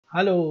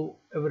Hello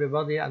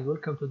everybody and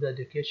welcome to the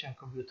Education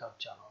Computer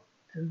channel.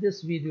 In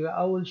this video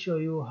I will show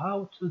you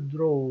how to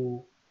draw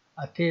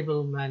a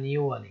table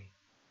manually.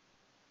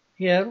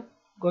 Here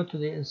go to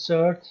the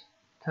Insert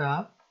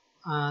tab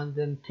and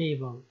then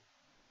Table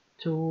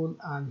tool,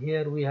 and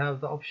here we have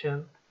the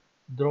option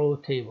Draw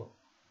Table,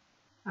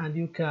 and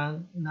you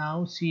can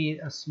now see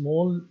a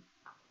small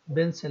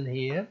pencil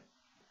here,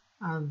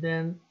 and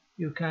then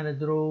you can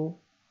draw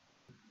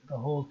the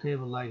whole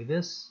table like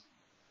this.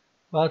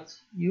 But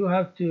you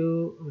have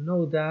to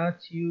know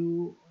that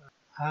you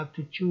have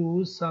to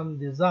choose some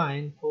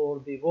design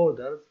for the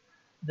borders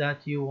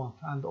that you want,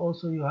 and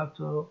also you have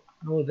to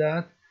know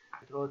that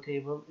draw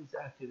table is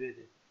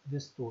activated,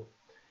 this tool.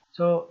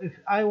 So if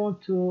I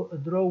want to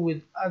draw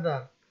with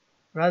other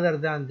rather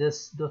than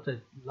this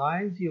dotted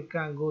lines, you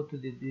can go to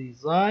the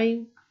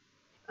design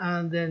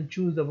and then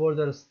choose the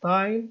border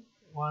style.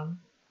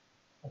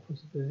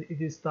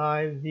 It is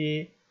style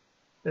the,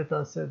 let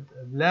us set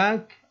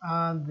black,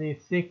 and the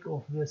thick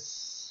of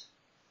this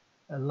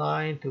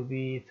line to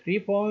be 3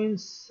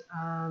 points,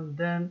 and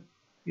then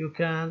you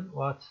can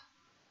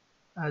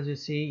as you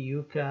see,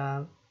 you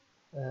can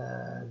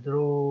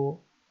draw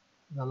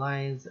the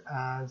lines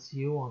as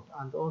you want,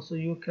 and also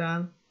you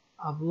can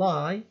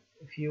apply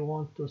if you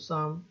want to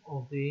some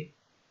of the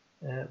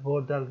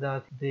border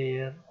that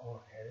there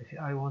or here. If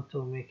I want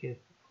to make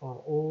it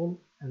for all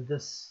and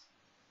this,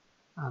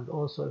 and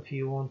also if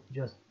you want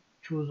just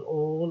choose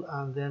all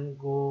and then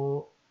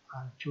go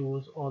and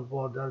choose all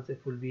borders,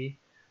 it will be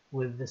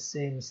with the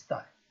same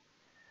style.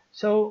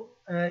 So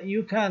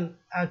you can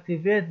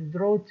activate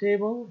draw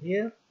table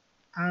here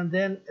and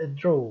then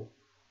draw.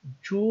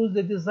 Choose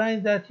the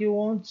design that you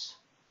want.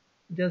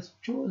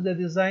 Just choose the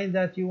design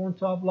that you want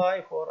to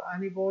apply for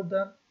any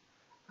border,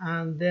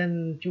 and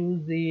then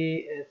choose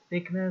the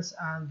thickness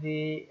and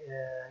the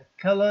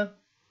color.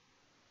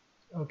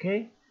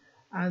 Okay,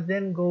 and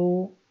then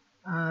go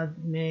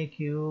and make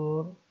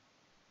your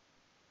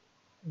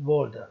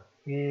border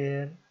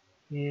here,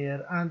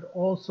 and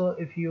also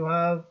if you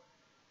have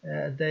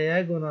a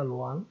diagonal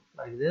one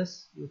like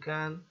this, you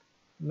can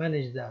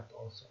manage that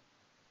also.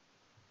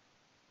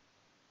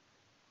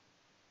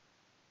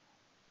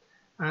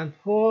 And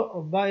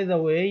by the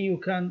way, you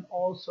can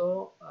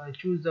also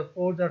choose the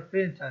border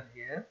painter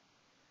here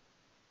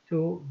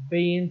to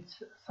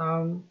paint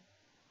some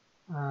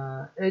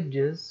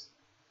edges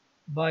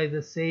by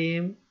the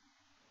same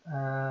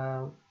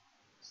style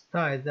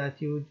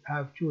that you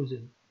have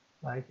chosen.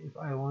 Like if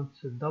I want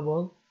to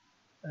double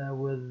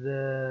with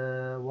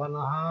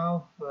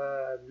 1.5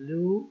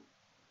 blue,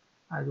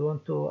 I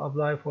want to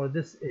apply for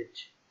this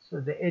edge. So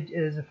the edge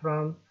is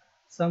from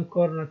some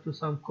corner to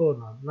some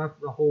corner, not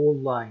the whole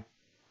line.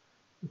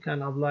 You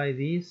can apply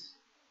these,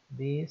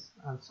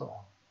 and so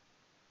on.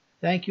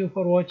 Thank you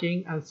for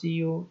watching, and see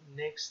you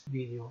next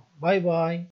video. Bye bye.